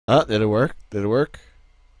Did it work? Did it work?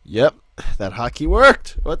 Yep, that hotkey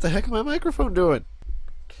worked. What the heck is my microphone doing?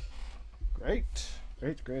 Great.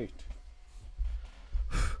 Great.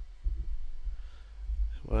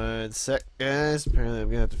 1 sec, guys. Apparently I'm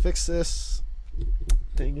going to have to fix this.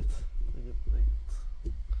 Dang it.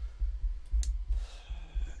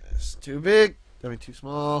 It's too big. I mean, too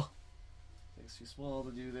small. It's too small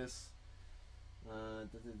to do this. Where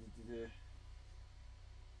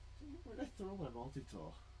did I throw my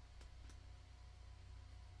multi-tool?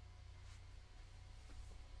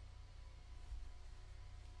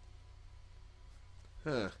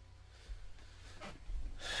 Huh.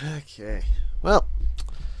 Okay. Well,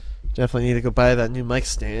 definitely need to go buy that new mic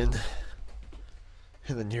stand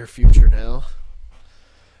in the near future now.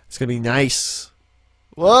 It's gonna be nice.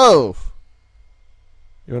 Whoa!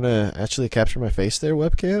 You wanna actually capture my face there,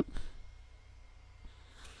 webcam?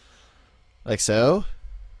 Like so?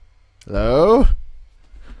 Hello?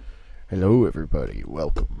 Hello, everybody.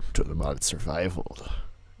 Welcome to the Modded Survival.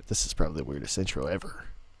 This is probably the weirdest intro ever.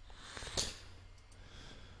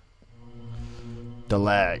 The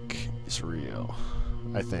lag is real,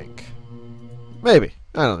 I think. Maybe.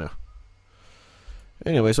 I don't know.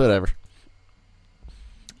 Anyways, whatever.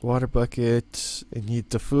 Water bucket. I need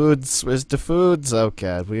the foods. Where's the foods? Oh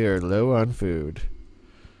god, we are low on food.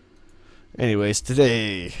 Anyways,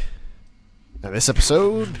 today, in this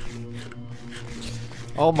episode,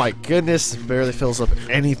 oh my goodness, it barely fills up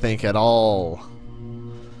anything at all.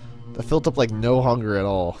 That filled up like no hunger at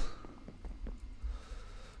all.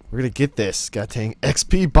 We're gonna get this. God dang,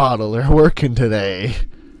 XP bottler working today.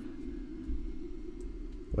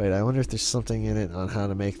 Wait, I wonder if there's something in it on how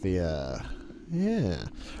to make the, yeah.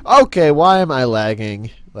 Okay, why am I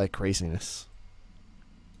lagging like craziness?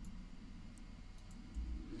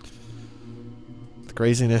 The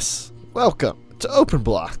craziness. Welcome to Open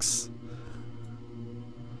Blocks.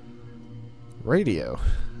 Radio.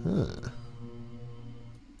 Huh.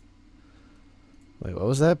 Wait, what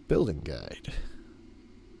was that? Building guide.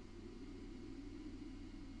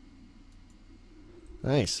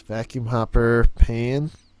 Nice. Vacuum hopper, pan,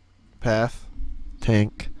 path,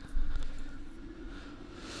 tank,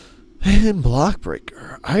 and block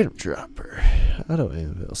breaker, item dropper, auto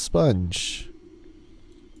anvil, sponge,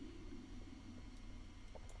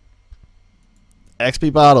 XP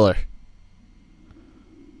bottler.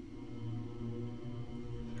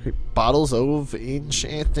 Bottles of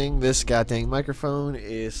enchanting. This goddamn microphone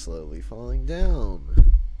is slowly falling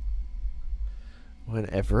down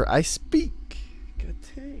whenever I speak. God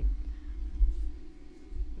dang.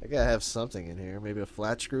 I gotta have something in here. Maybe a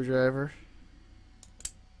flat screwdriver?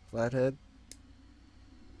 Flathead?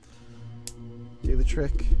 Do the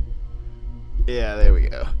trick? Yeah, there we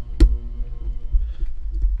go.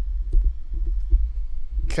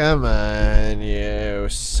 Come on, you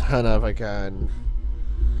son of a gun.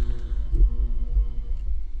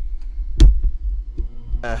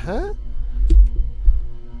 Uh-huh.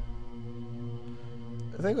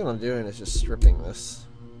 I think what I'm doing is just stripping this.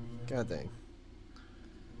 God dang.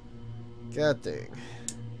 God dang.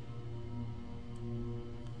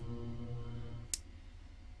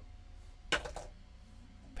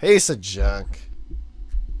 Piece of junk.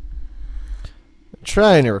 I'm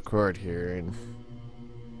trying to record here and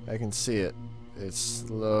I can see it. It's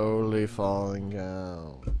slowly falling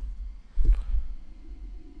down.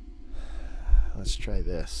 Let's try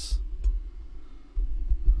this.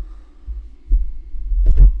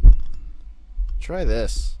 Try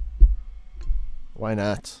this. Why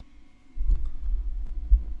not?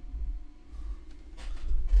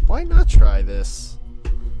 Why not try this?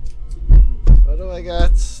 What do I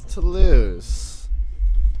got to lose?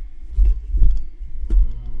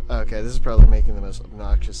 Okay, this is probably making the most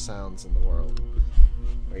obnoxious sounds in the world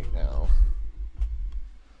right now.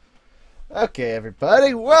 Okay,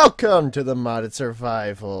 everybody, welcome to the Modded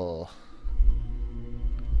Survival.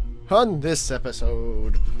 On this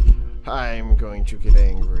episode, I'm going to get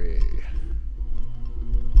angry.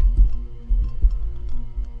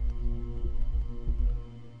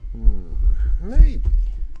 Maybe.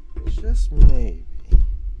 Just maybe.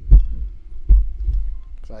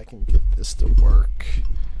 If I can get this to work.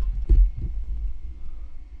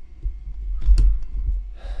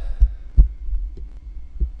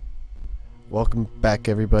 Welcome back,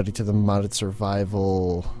 everybody, to the Modded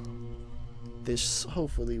Survival. This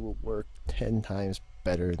hopefully will work 10 times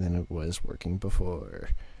better than it was working before.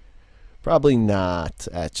 Probably not,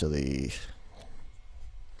 actually,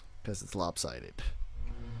 because it's lopsided.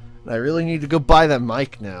 And I really need to go buy that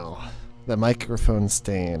mic now. That microphone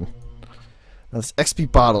stand. Now this XP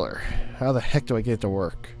bottler. How the heck do I get it to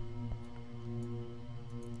work?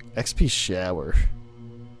 XP shower.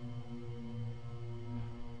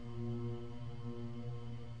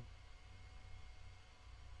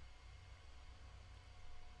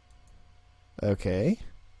 Okay.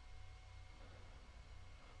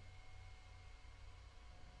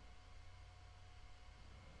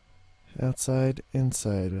 Outside,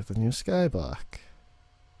 inside with a new skyblock.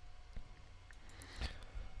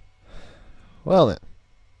 Well then.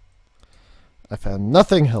 I found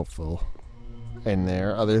nothing helpful in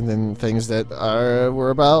there other than things that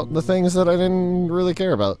were about the things that I didn't really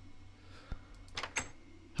care about.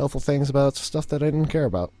 Helpful things about stuff that I didn't care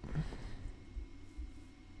about.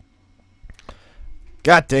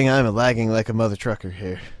 God dang, I'm lagging like a mother trucker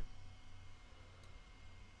here.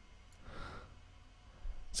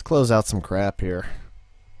 Let's close out some crap here.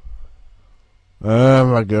 Oh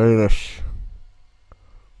my goodness.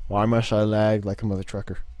 Why must I lag like a mother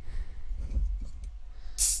trucker?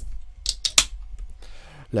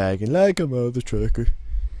 Lagging like a mother trucker.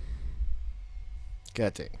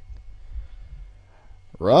 God dang.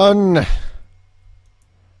 Run!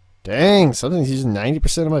 Dang, something's using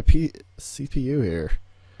 90% of my CPU here.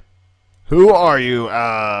 Who are you?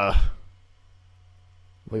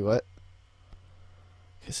 Wait, what?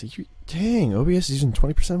 Okay, so dang, OBS is using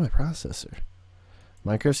 20% of my processor.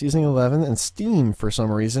 Minecraft's using 11, and Steam, for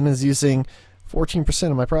some reason, is using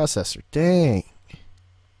 14% of my processor. Dang.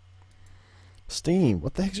 Steam,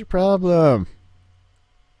 what the heck's your problem?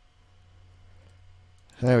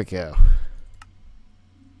 There we go.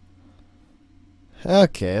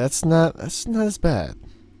 Okay, that's not as bad.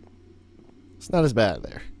 It's not as bad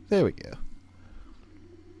there. There we go.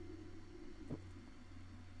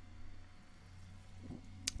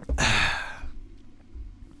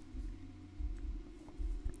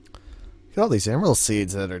 Look at all these emerald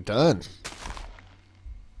seeds that are done.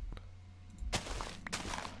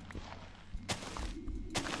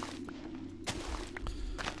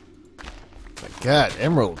 My God,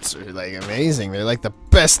 emeralds are like amazing. They're like the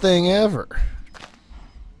best thing ever.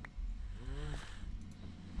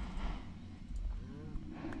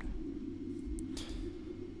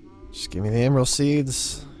 Just give me the emerald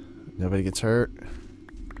seeds. Nobody gets hurt.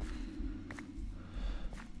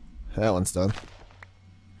 That one's done.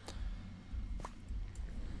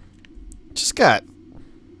 Just got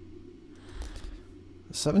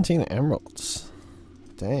 17 emeralds.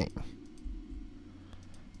 Dang.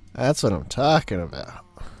 That's what I'm talking about.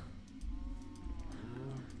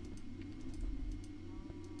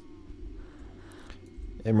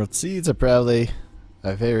 Emerald seeds are probably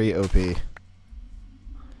a very OP, if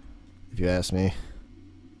you ask me.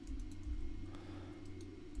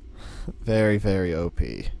 Very, very OP.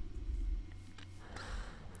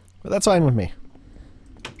 But that's fine with me.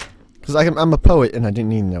 Because I'm a poet and I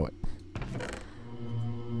didn't even know it.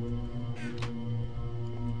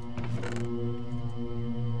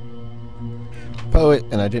 Poet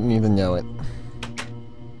and I didn't even know it.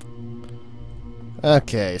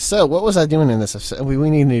 Okay, so what was I doing in this episode? We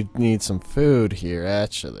need some food here,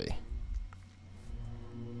 actually.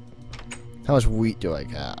 How much wheat do I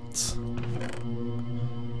got?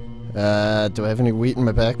 Do I have any wheat in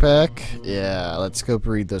my backpack? Yeah, let's go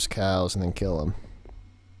breed those cows and then kill them.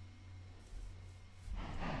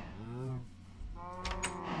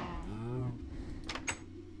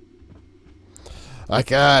 I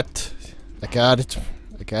got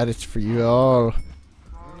it for you all.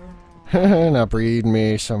 Now breed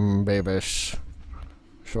me some babies,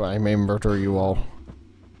 so I may murder you all.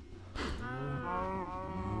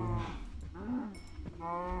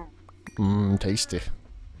 Tasty.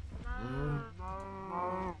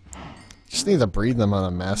 Just need to breed them on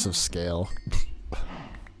a massive scale.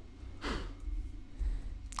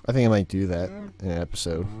 I think I might do that in an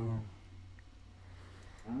episode.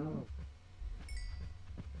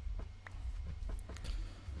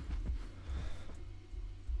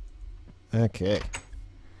 Okay.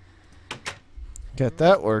 Got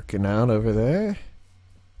that working out over there.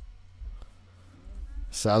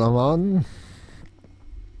 Salomon.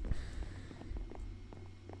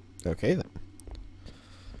 Okay then.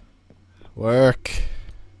 Work.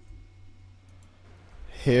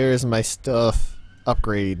 Here's my stuff.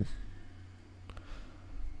 Upgrade.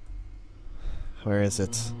 Where is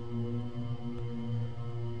it?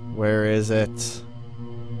 Where is it?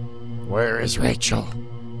 Where is Rachel?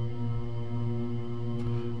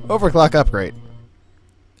 Overclock upgrade.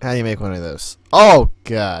 How do you make one of those? Oh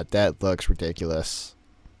god, that looks ridiculous.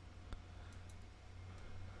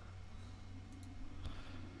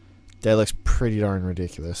 That looks pretty darn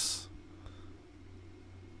ridiculous.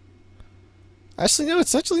 Actually, no,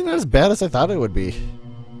 it's actually not as bad as I thought it would be.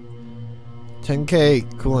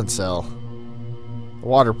 10k coolant cell.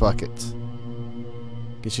 Water bucket.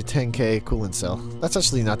 Get you 10k coolant cell. That's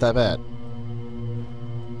actually not that bad.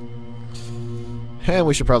 And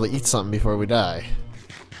we should probably eat something before we die.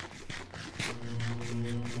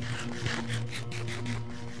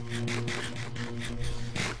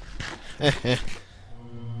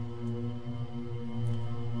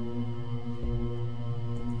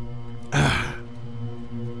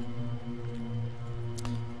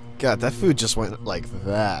 God, that food just went like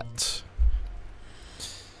that.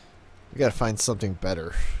 We gotta find something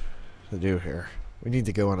better to do here. We need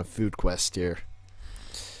to go on a food quest here.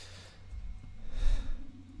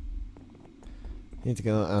 Need to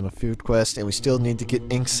go on a food quest, and we still need to get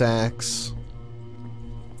ink sacks.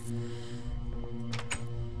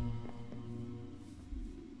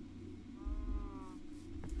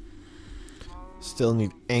 Still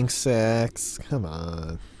need ink sacks. Come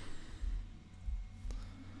on.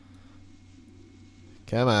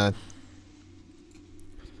 Come on.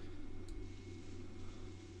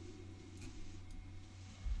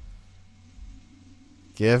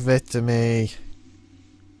 Give it to me.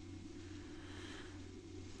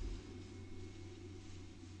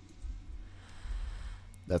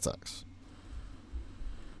 That sucks.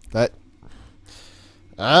 That.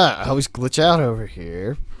 I always glitch out over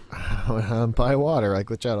here. When I'm by water, I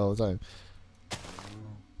glitch out all the time.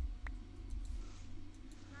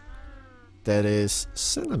 That is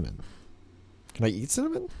cinnamon. Can I eat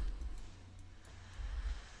cinnamon?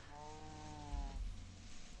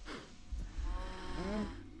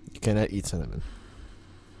 You cannot eat cinnamon.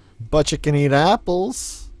 But you can eat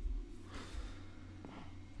apples.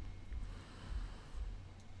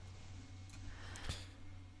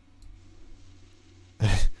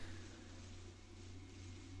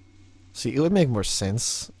 See, it would make more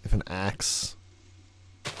sense if an axe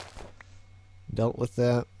dealt with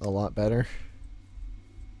that a lot better.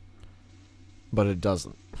 But it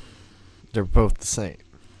doesn't. They're both the same.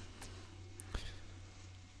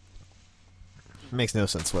 Makes no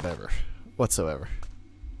sense whatsoever.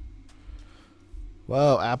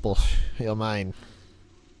 Whoa, apple. You'll mine.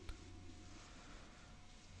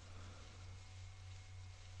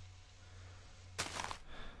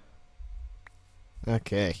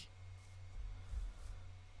 Okay.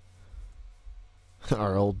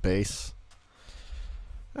 Our old base.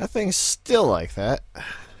 That thing's still like that.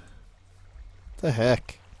 The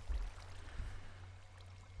heck?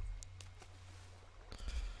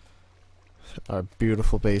 Our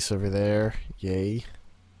beautiful base over there. Yay.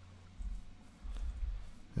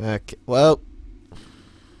 Okay. Whoa.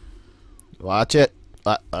 Watch it.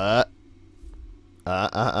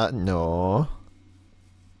 No.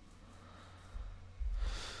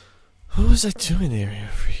 What was I doing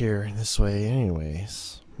over here in this way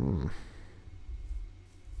anyways? I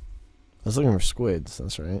was looking for squids,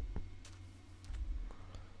 that's right.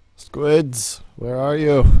 Squids, where are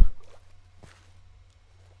you?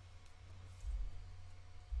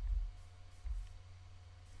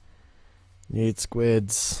 Need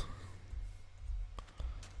squids.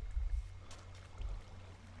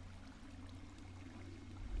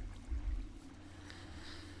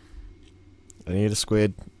 I need a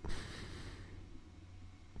squid.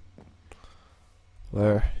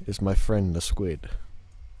 Where is my friend the squid?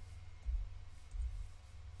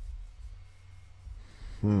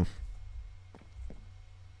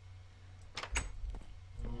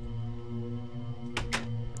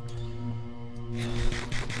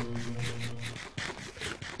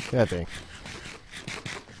 God dang.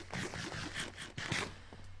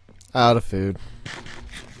 Out of food.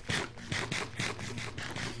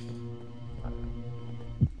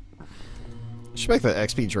 Should make the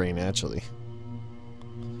XP drain actually.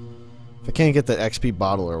 If I can't get the XP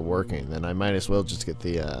bottler working, then I might as well just get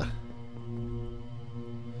the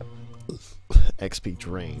XP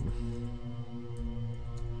drain.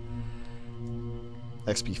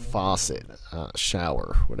 XP faucet,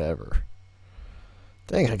 shower, whatever.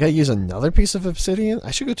 Dang, I gotta use another piece of obsidian?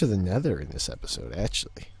 I should go to the Nether in this episode,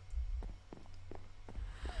 actually.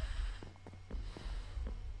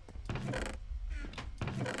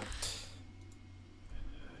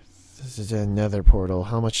 This is a Nether portal.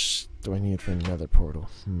 How much do I need for a Nether portal?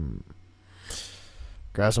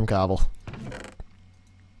 Grab some cobble.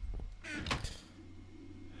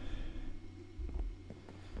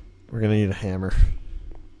 We're gonna need a hammer.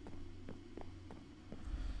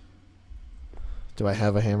 Do I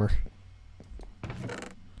have a hammer?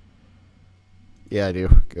 Yeah, I do.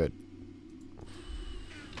 Good.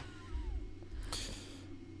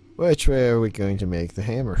 Which way are we going to make the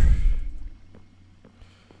hammer?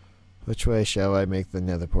 Which way shall I make the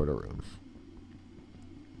Nether portal room?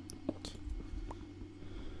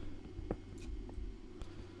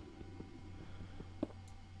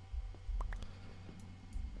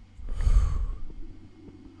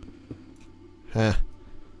 Huh.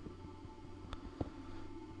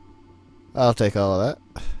 I'll take all of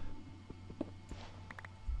that.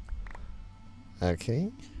 Okay.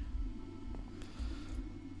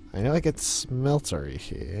 I know I get smelter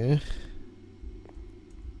here.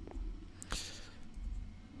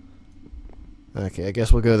 Okay, I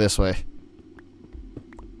guess we'll go this way.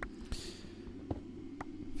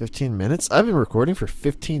 15 minutes? I've been recording for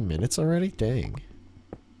 15 minutes already? Dang.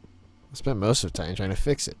 I spent most of the time trying to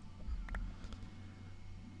fix it.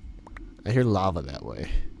 I hear lava that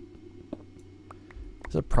way.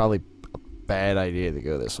 It's probably a bad idea to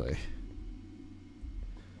go this way.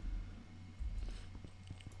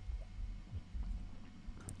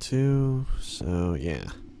 So yeah.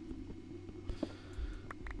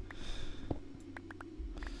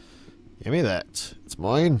 Give me that. It's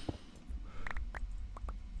mine.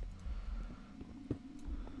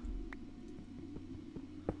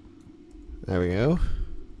 There we go.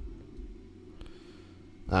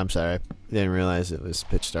 I'm sorry. I didn't realize it was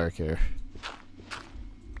pitch dark here.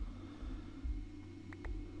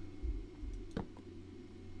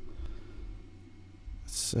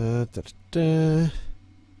 So,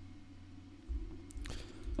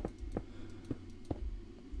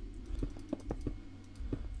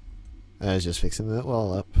 I was just fixing that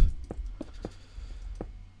wall up.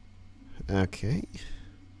 Okay.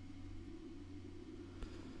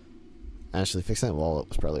 Actually, fixing that wall up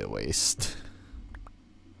was probably a waste.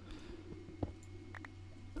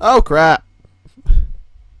 Oh, crap!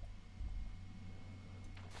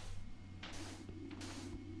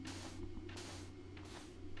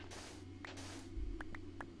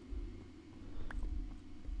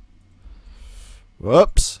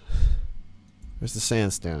 Whoops. Where's the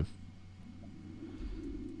sandstone?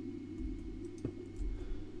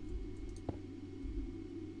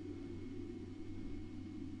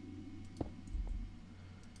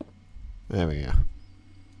 There we go.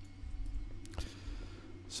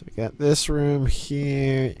 So we got this room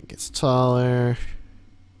here. It gets taller.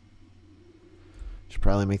 Should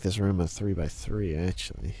probably make this room a 3x3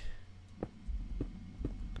 actually.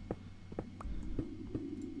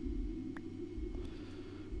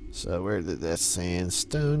 So where did that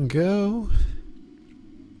sandstone go?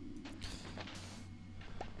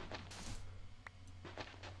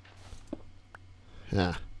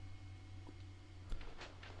 Yeah.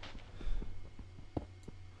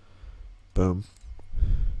 Boom.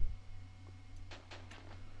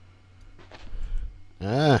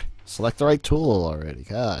 Ah, select the right tool already.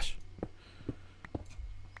 Gosh.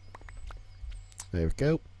 There we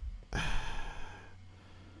go.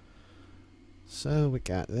 So we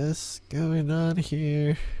got this going on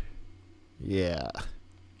here. Yeah.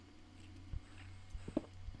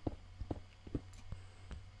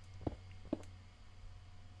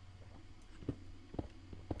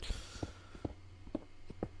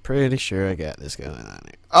 Pretty sure I got this going on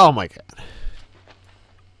here. Oh my god.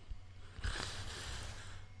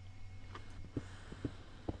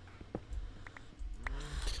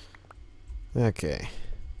 Okay.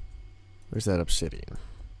 Where's that obsidian?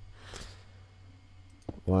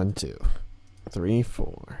 1, 2, 3,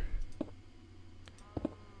 4.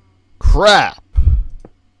 Crap!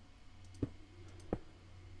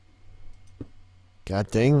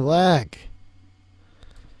 God dang lag.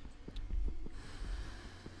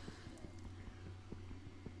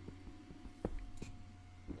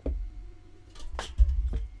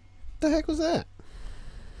 What the heck was that?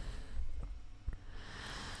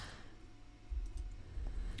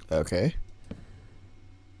 Okay.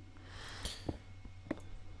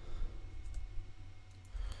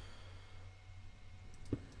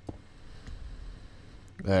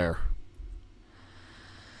 There.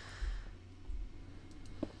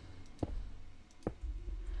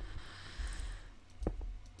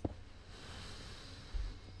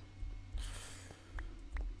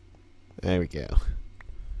 There we go.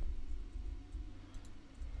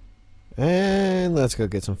 And let's go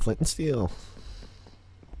get some flint and steel.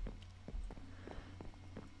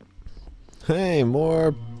 Hey,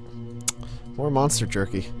 more monster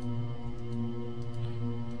jerky.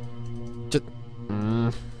 Just,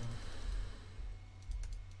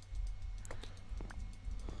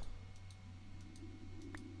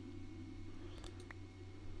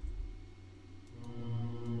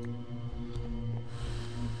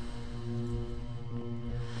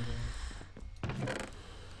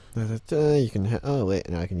 You can oh wait,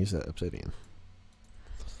 now I can use that obsidian.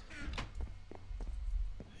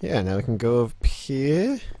 Yeah, now we can go up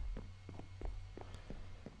here.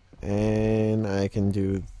 And I can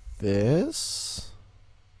do this.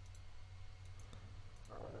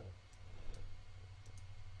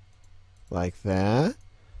 Like that.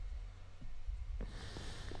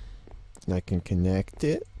 And I can connect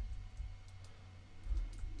it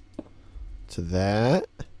to that.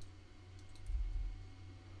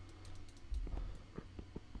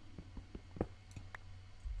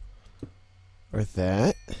 Or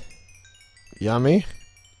that. Yummy.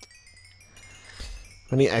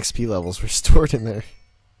 How many XP levels were stored in there?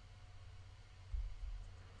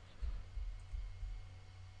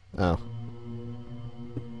 Oh.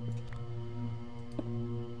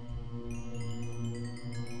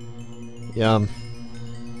 Yum.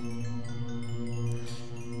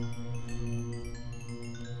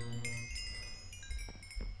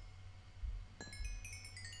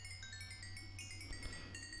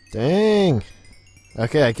 Dang.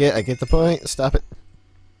 Okay, I get the point. Stop it.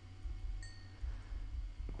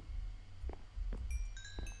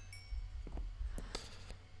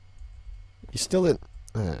 You still didn't.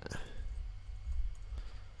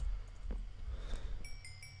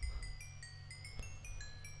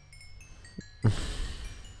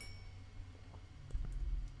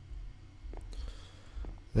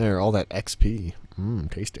 There, all that XP.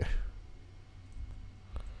 Tasty.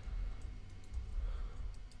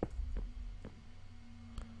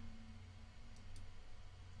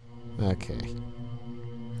 Okay.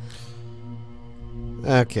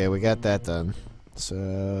 Okay, we got that done. So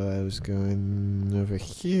I was going over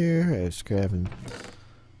here. I was grabbing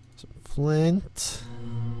some flint.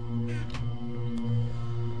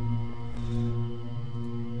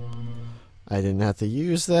 I didn't have to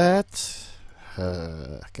use that.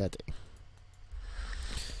 God dang.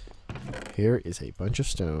 Here is a bunch of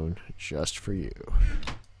stone just for you.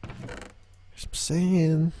 There's some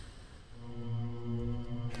sand.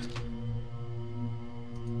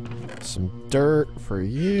 Some dirt for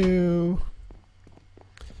you.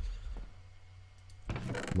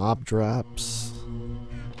 Mob drops.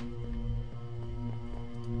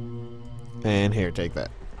 And here, take that.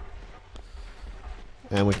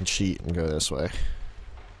 And we can cheat and go this way.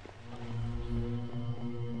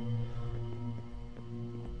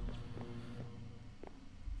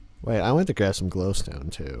 Wait, I went to grab some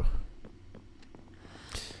glowstone too.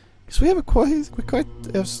 Because we have we quite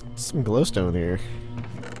have some glowstone here.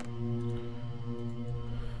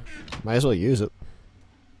 Might as well use it.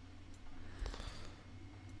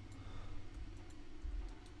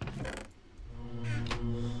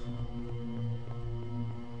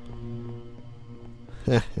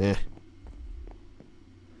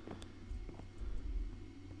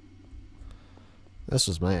 This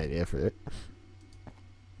was my idea for it.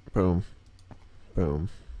 Boom. Boom.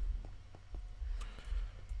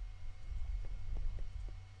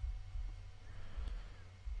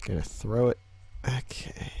 Gonna throw it.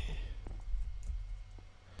 Okay.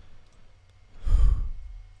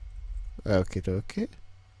 Okie dokie.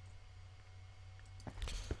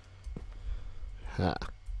 Ha.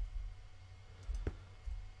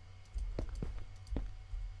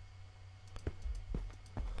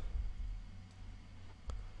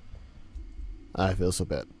 I feel so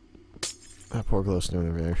bad. That poor glowstone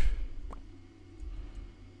over there.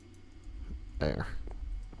 There.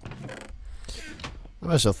 I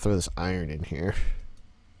might as well throw this iron in here.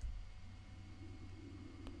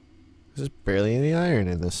 There's barely any iron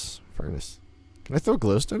in this furnace. Can I throw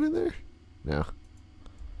glowstone in there? No.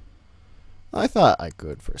 I thought I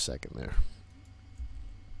could for a second there.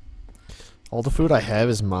 All the food I have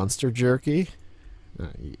is monster jerky.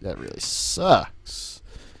 That really sucks.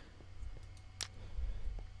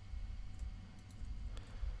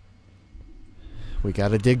 We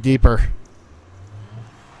gotta dig deeper.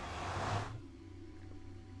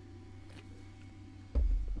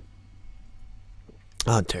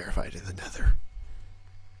 I'm terrified of the Nether.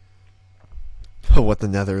 What the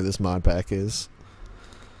Nether of this mod pack is.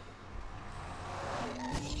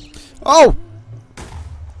 Oh!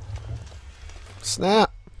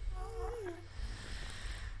 Snap!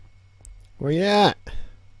 Where you at?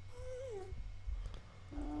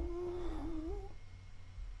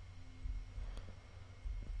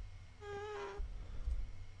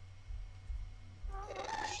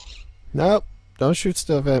 Nope. Don't shoot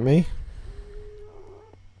stuff at me.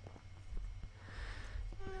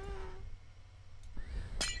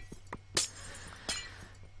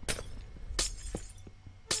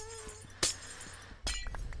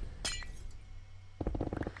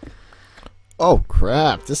 Oh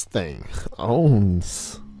crap, this thing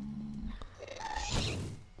owns.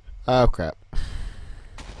 Oh crap.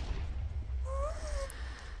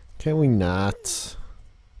 Can we not?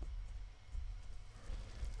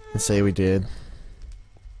 And say we did.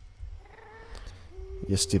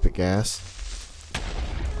 You stupid gas.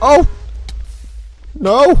 Oh!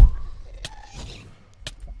 No!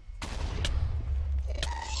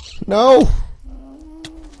 No!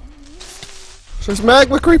 There's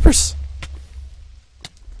magma creepers!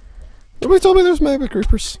 Nobody told me there's magma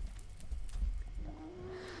creepers.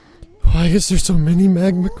 Why is there so many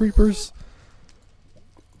magma creepers?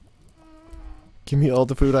 Give me all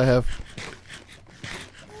the food I have.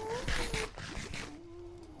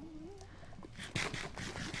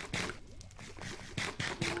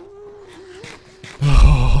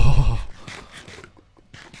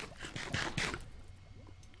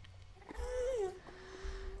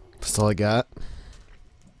 That's all I got.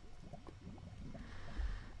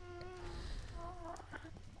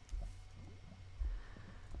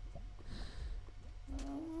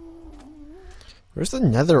 Where's the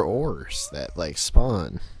nether ores that, like,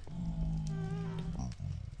 spawn?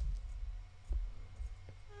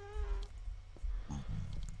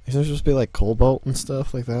 Is there supposed to be, like, cobalt and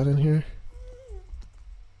stuff like that in here?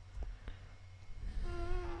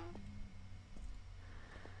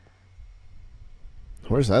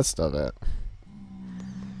 Where's that stuff at?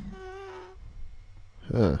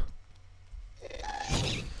 Huh.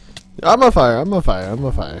 I'm on fire, I'm on fire, I'm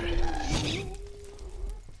on fire.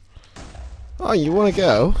 Oh, you want to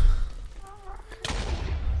go?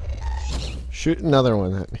 Shoot another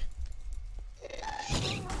one at me.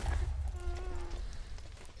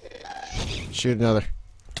 Shoot another.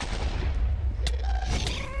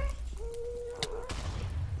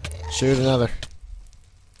 Shoot another.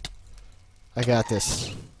 I got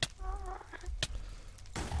this.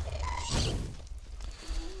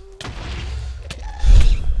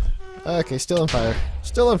 Okay, still on fire.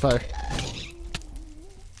 Still on fire.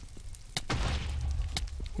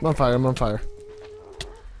 I'm on fire, I'm on fire.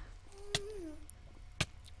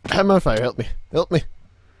 I'm on fire, help me. Help me.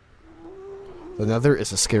 The Nether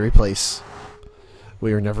is a scary place.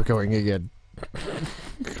 We are never going again.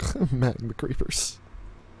 Magma creepers.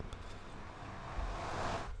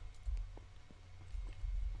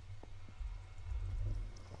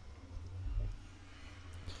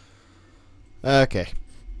 Okay.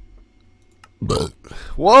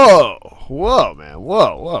 Whoa! Whoa, man.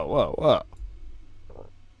 Whoa, whoa, whoa, whoa.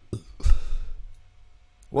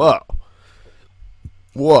 Whoa.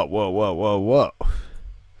 Whoa, whoa, whoa, whoa, whoa.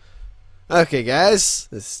 Okay, guys.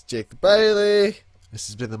 This is Jakethebiley. This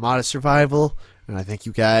has been the Modded Survival. And I thank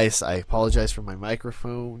you guys. I apologize for my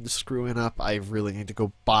microphone screwing up. I really need to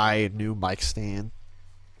go buy a new mic stand.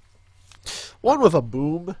 One with a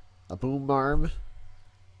boom. A boom arm.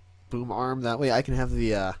 Boom arm. That way I can have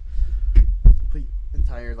the complete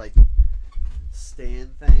entire, like,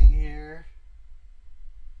 stand thing here.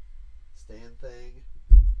 Stand thing.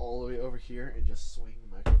 All the way over here and just swing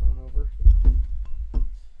the microphone over.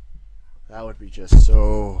 That would be just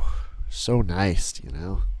so nice, you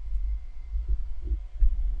know?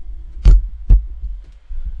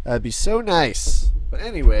 That'd be so nice. But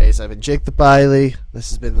anyways, I've been Jakethebiley. This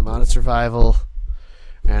has been the Modded Survival.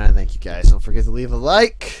 And I thank you guys. Don't forget to leave a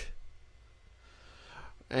like.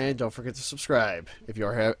 And don't forget to subscribe if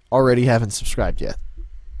you already haven't subscribed yet.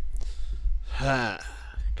 God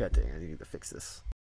dang, I need to fix this.